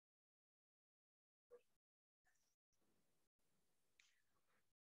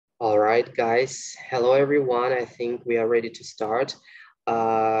All right, guys. Hello, everyone. I think we are ready to start.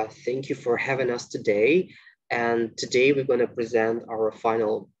 Thank you for having us today. And today we're going to present our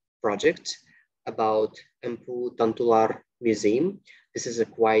final project about Empu Tantular Museum. This is a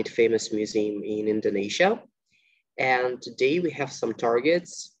quite famous museum in Indonesia. And today we have some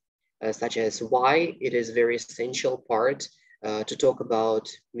targets, such as why it is a very essential part to talk about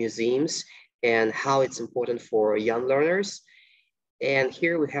museums and how it's important for young learners. And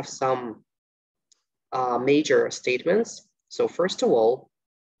here we have some major statements. So first of all,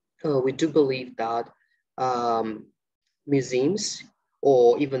 we do believe that museums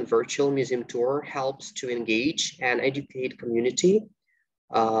or even virtual museum tour helps to engage and educate community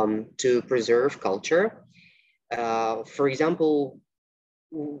to preserve culture. For example,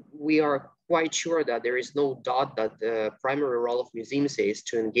 we are quite sure that there is no doubt that the primary role of museums is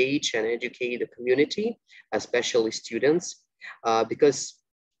to engage and educate the community, especially students, because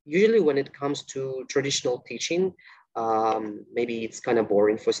usually when it comes to traditional teaching, maybe it's kind of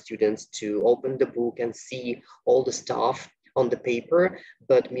boring for students to open the book and see all the stuff on the paper,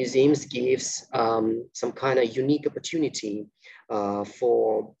 but museums gives some kind of unique opportunity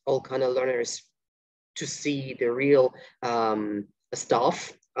for all kind of learners to see the real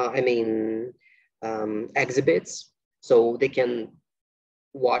stuff, exhibits, so they can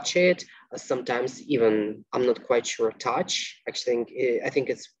watch it. Sometimes even, I'm not quite sure, touch. I think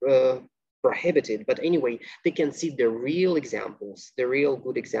it's prohibited, but anyway, they can see the real examples, the real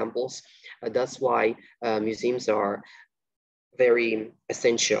good examples. That's why museums are very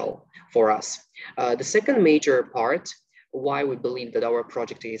essential for us. The second major part, why we believe that our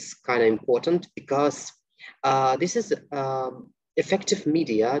project is kind of important, because this is effective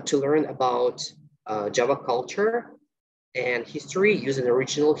media to learn about Java culture and history using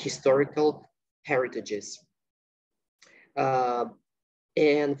original historical heritages.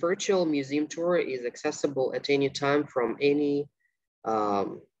 And virtual museum tour is accessible at any time from any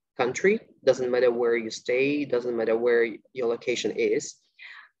country. Doesn't matter where you stay, doesn't matter where your location is.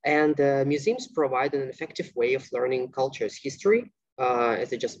 And museums provide an effective way of learning culture's history,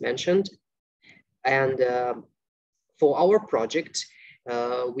 as I just mentioned. And for our project,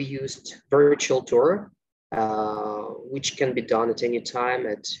 we used virtual tour, which can be done at any time,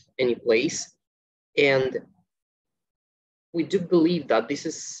 at any place. And we do believe that this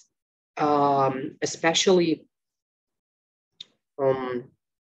is especially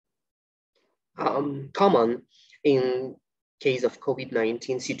common in case of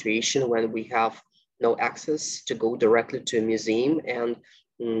COVID-19 situation, when we have no access to go directly to a museum, and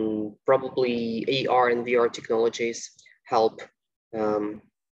probably AR and VR technologies help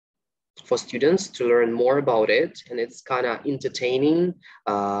for students to learn more about it, and it's kind of entertaining.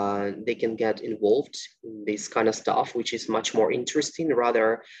 They can get involved in this kind of stuff, which is much more interesting,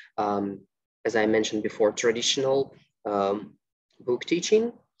 rather, as I mentioned before, traditional book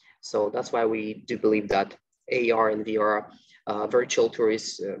teaching. So that's why we do believe that AR and VR virtual tour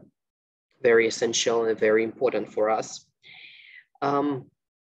is very essential and very important for us.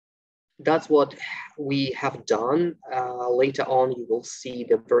 That's what we have done. Later on, you will see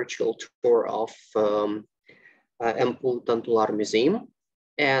the virtual tour of Empu Tantular Museum.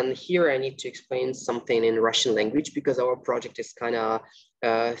 And here I need to explain something in Russian language, because our project is kind of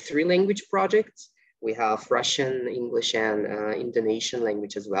a three-language project. We have Russian, English, and Indonesian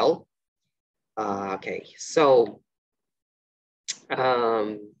language as well. Okay, so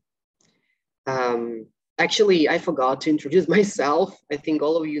actually, I forgot to introduce myself. I think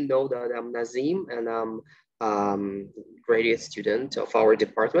all of you know that I'm Nazim, and I'm graduate student of our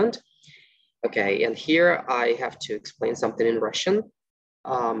department. Okay, and here I have to explain something in Russian.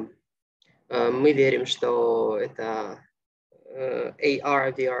 Мы верим, что это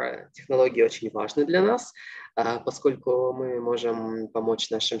AR, VR технологии очень важны для нас, поскольку мы можем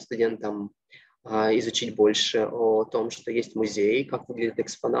помочь нашим студентам изучить больше о том, что есть музей, как выглядят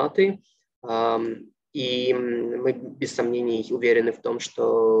экспонаты. И мы без сомнений уверены в том,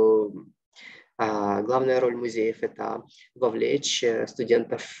 что главная роль музеев – это вовлечь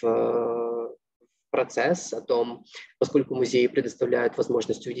студентов в процесс, о том, поскольку музеи предоставляют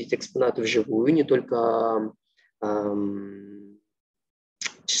возможность увидеть экспонаты вживую, не только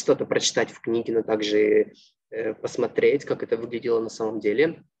что-то прочитать в книге, но также посмотреть, как это выглядело на самом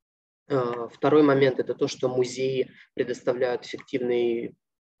деле. Второй момент – это то, что музеи предоставляют эффективный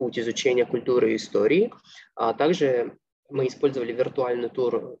путь изучения культуры и истории. Также мы использовали виртуальный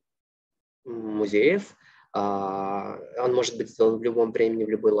тур музеев. Он может быть сделан в любом времени, в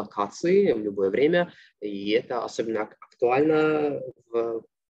любой локации, в любое время. И это особенно актуально в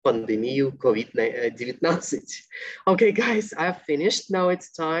pandemiu COVID-19. Okay, guys, I've finished. Now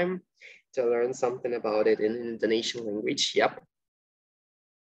it's time to learn something about it in Indonesian language. Yep.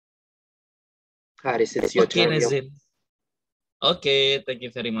 Haris, it's your Okay, turn. Yo. Nazim. Okay, thank you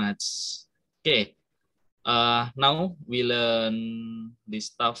very much. Okay, now we learn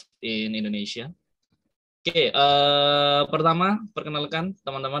this stuff in Indonesia. Oke, pertama perkenalkan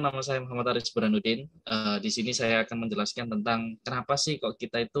teman-teman, nama saya Muhammad Aris Burhanuddin. Di sini saya akan menjelaskan tentang kenapa sih kok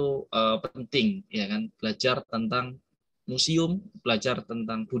kita itu penting, ya kan, belajar tentang museum, belajar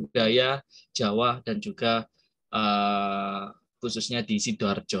tentang budaya Jawa dan juga khususnya di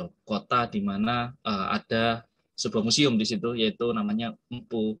Sidoarjo, kota di mana ada sebuah museum di situ, yaitu namanya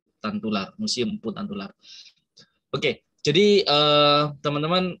Empu Tantular, Museum Empu Tantular. Oke, jadi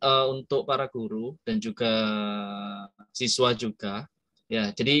teman-teman, untuk para guru dan juga siswa juga, ya.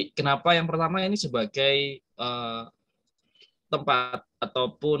 Jadi kenapa yang pertama ini sebagai tempat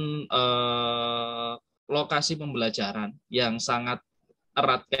ataupun lokasi pembelajaran yang sangat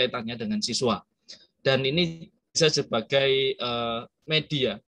erat kaitannya dengan siswa, dan ini bisa sebagai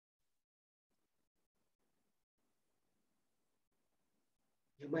media.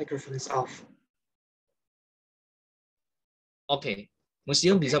 Your microphone is off. Oke,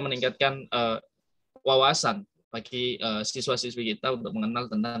 museum bisa meningkatkan wawasan bagi siswa-siswi kita untuk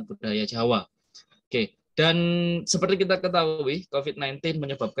mengenal tentang budaya Jawa. Oke, dan seperti kita ketahui, COVID-19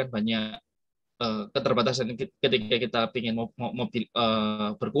 menyebabkan banyak keterbatasan ketika kita ingin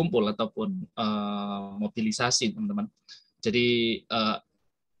berkumpul ataupun mobilisasi, teman-teman. Jadi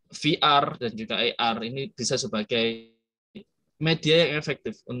VR dan juga AR ini bisa sebagai media yang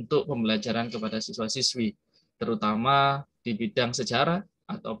efektif untuk pembelajaran kepada siswa-siswi, terutama di bidang sejarah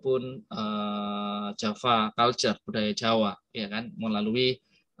ataupun Java culture, budaya Jawa, ya kan, melalui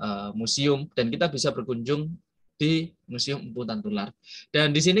museum, dan kita bisa berkunjung di Museum Empu Tantular. Dan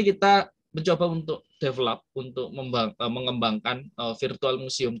di sini kita mencoba untuk develop, untuk mengembangkan virtual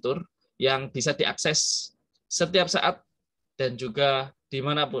museum tour yang bisa diakses setiap saat dan juga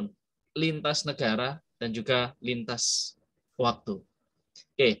dimanapun, lintas negara dan juga lintas waktu.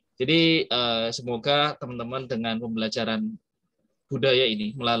 Oke, jadi semoga teman-teman dengan pembelajaran budaya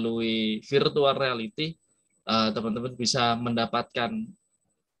ini melalui virtual reality, teman-teman bisa mendapatkan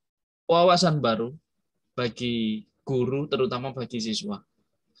wawasan baru bagi guru, terutama bagi siswa.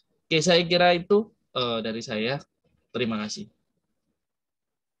 Oke, saya kira itu dari saya. Terima kasih.